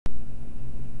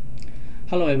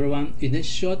Hello everyone, in this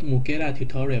short Mugeda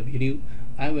tutorial video,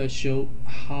 I will show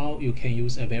how you can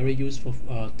use a very useful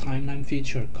timeline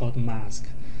feature called mask.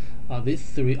 These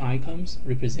three icons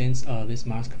represents these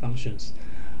mask functions.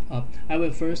 I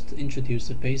will first introduce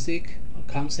the basic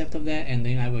concept of that, and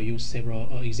then I will use several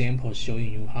examples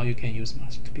showing you how you can use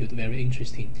mask to build very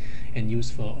interesting and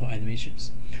useful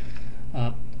animations.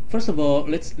 First of all,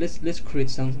 let's create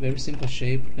some very simple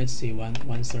shape. Let's see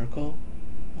one circle.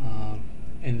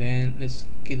 And then let's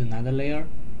get another layer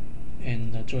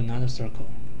and draw another circle.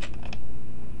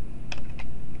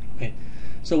 Okay,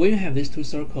 so when you have these two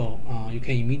circles, you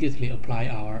can immediately apply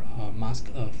our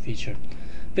mask feature.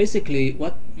 Basically,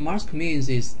 what mask means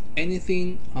is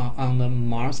anything on the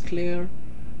mask layer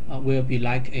will be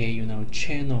like a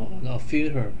channel or a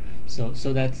filter. So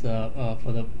that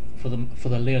for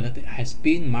the layer that has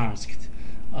been masked,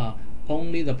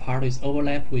 only the part is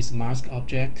overlap with mask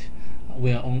object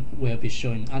will be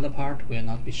showing. Other part will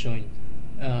not be showing.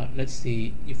 Let's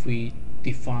see if we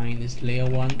define this layer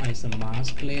 1 as a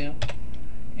mask layer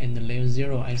and the layer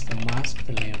 0 as the masked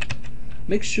layer.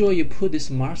 Make sure you put this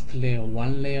masked layer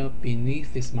one layer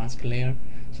beneath this mask layer,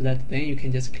 so that then you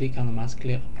can just click on the mask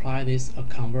layer, apply this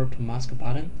convert to mask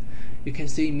button. You can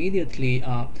see immediately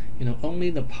only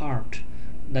the part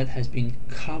that has been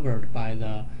covered by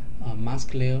the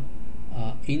mask layer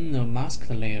in the masked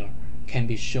layer can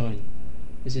be shown.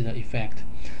 This is the effect.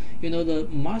 The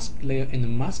mask layer and the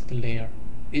masked layer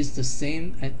is the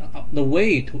same. The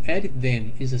way to edit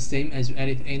them is the same as you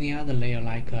edit any other layer,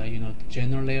 like the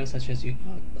general layer, such as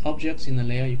objects in the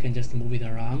layer. You can just move it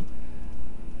around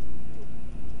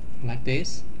like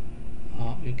this.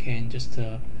 You can just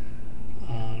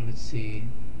let's see,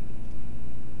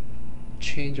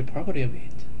 change the property of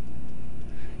it.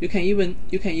 You can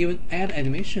even add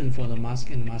animation for the mask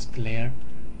and masked layer,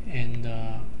 and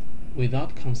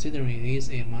without considering it is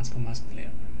a masked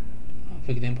layer.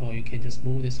 For example, you can just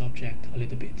move this object a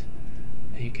little bit,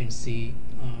 and you can see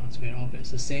it's very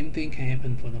obvious. The same thing can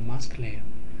happen for the mask layer.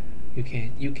 You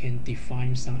can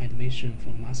define some animation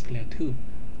for mask layer too.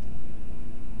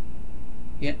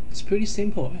 Yeah, it's pretty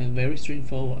simple and very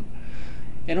straightforward.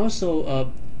 And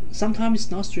also, sometimes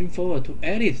it's not straightforward to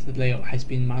edit the layer has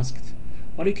been masked.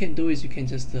 What you can do is you can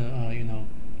just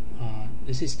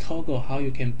this is toggle how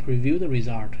you can preview the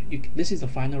result. This is the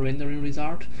final rendering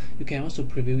result. You can also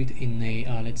preview it in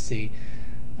a let's say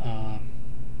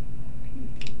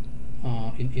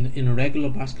in a regular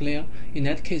mask layer. In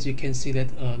that case, you can see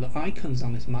that the icons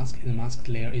on this mask and masked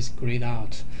layer is grayed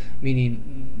out,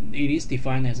 meaning it is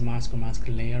defined as mask or masked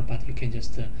layer, but you can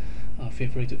just feel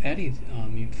free to edit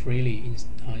freely.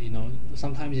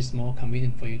 Sometimes it's more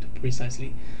convenient for you to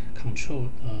precisely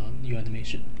control your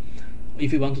animation.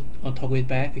 If you want to toggle it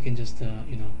back, you can just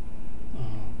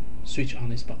switch on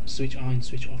this button, switch on and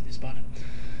switch off this button.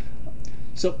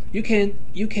 So you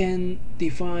can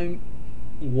define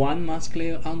one mask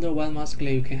layer. Under one mask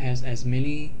layer, you can have as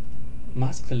many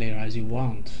masked layer as you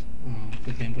want.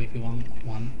 For example, if you want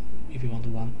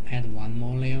to add one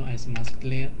more layer as masked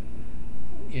layer,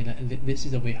 this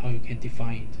is the way how you can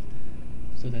define it,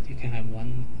 so that you can have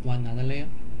one other layer.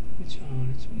 Which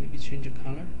let's maybe change the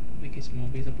color, make it more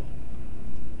visible.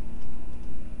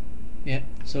 Yeah,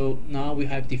 so now we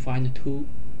have defined two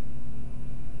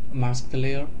masked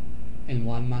layer and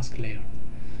one mask layer.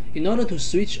 In order to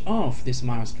switch off this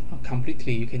mask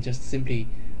completely, you can just simply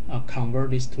convert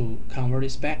this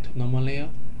back to normal layer,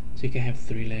 so you can have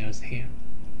three layers here.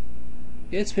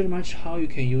 That's pretty much how you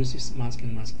can use this mask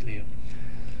and masked layer.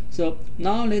 So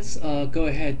now let's go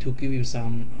ahead to give you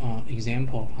some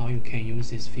example how you can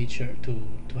use this feature to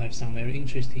have some very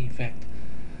interesting effect.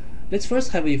 Let's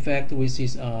first have an effect with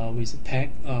this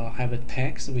have a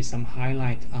text with some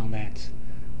highlight on that,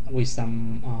 with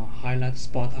some highlight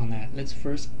spot on that. Let's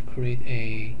first create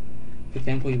a, for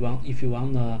example, if you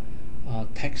want the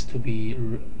text to be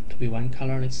one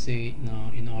color, let's say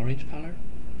in orange color.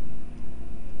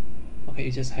 Okay,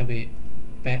 you just have a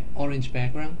orange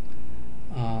background.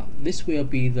 This will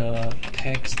be the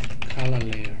text color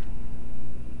layer,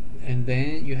 and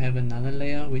then you have another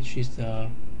layer which is the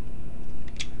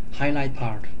highlight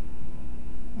part.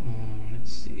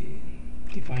 Let's see,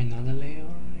 define another layer,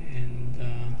 and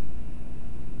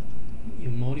you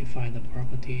modify the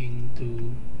property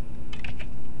into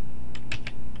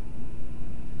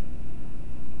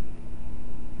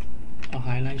a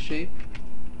highlight shape.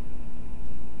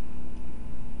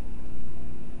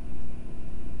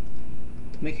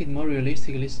 To make it more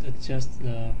realistic, let's adjust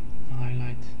the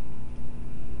highlight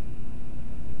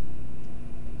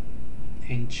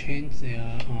and change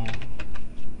their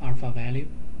alpha value.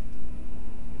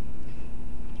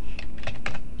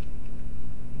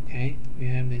 Okay, we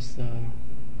have this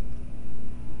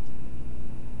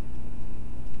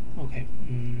okay,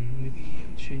 maybe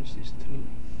change this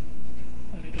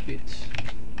to a little bit,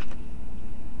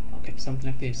 okay, something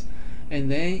like this. And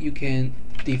then you can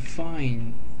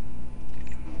define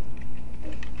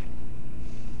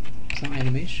some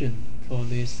animation for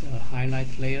this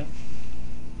highlight layer,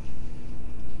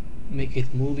 make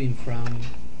it moving from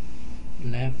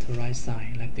left to right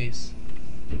side like this.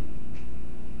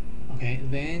 Okay,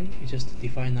 then you just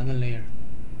define another layer,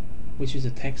 which is a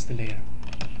text layer.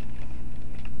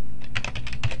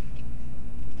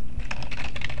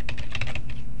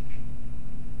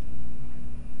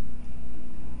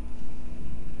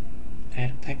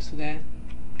 Add text to that.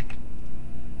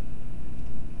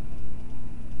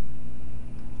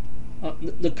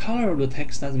 The color of the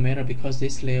text doesn't matter because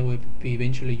this layer will be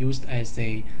eventually used as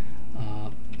a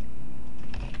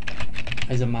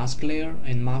mask layer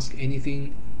and mask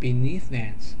anything beneath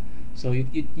that. So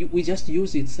we just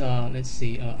use its let's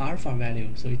see alpha value.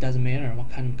 So it doesn't matter what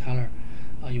kind of color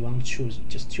you want to choose.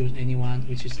 Just choose anyone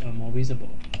which is more visible.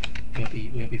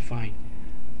 Will be fine.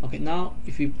 Okay, now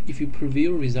if you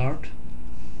preview result,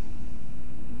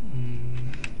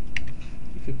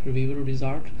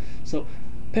 so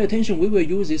pay attention. We will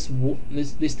use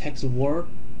this text word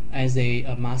as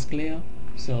a mask layer.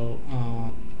 So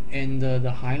and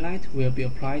the highlight will be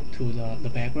applied to the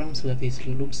background so that it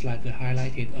looks like a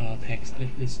highlighted text.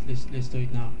 Let's do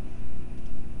it now.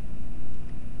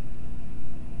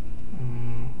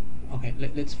 Okay,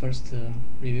 let's first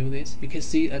review this. You can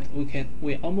see that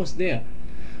we're almost there.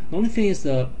 The only thing is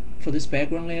for this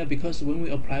background layer, because when we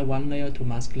apply one layer to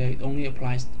mask layer, it only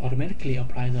automatically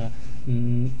apply the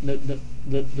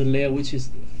layer which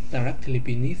is directly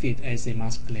beneath it as a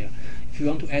mask layer. If you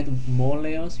want to add more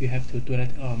layers, you have to do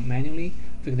that manually.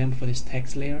 For example, for this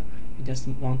text layer, you just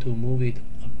want to move it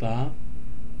above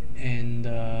and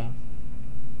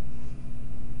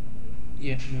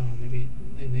maybe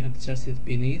adjust it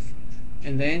beneath,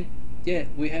 and then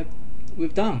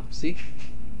we've done. See,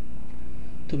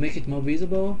 to make it more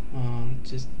visible,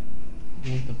 just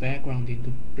move the background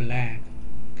into black.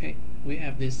 Okay, we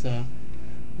have this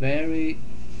very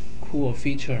cool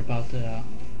feature about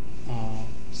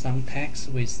some text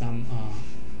with some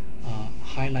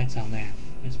highlights on that.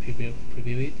 Let's preview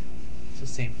it. It's the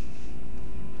same.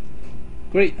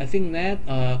 Great. I think that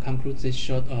concludes this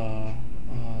short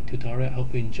tutorial. I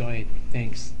hope you enjoyed it.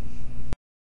 Thanks.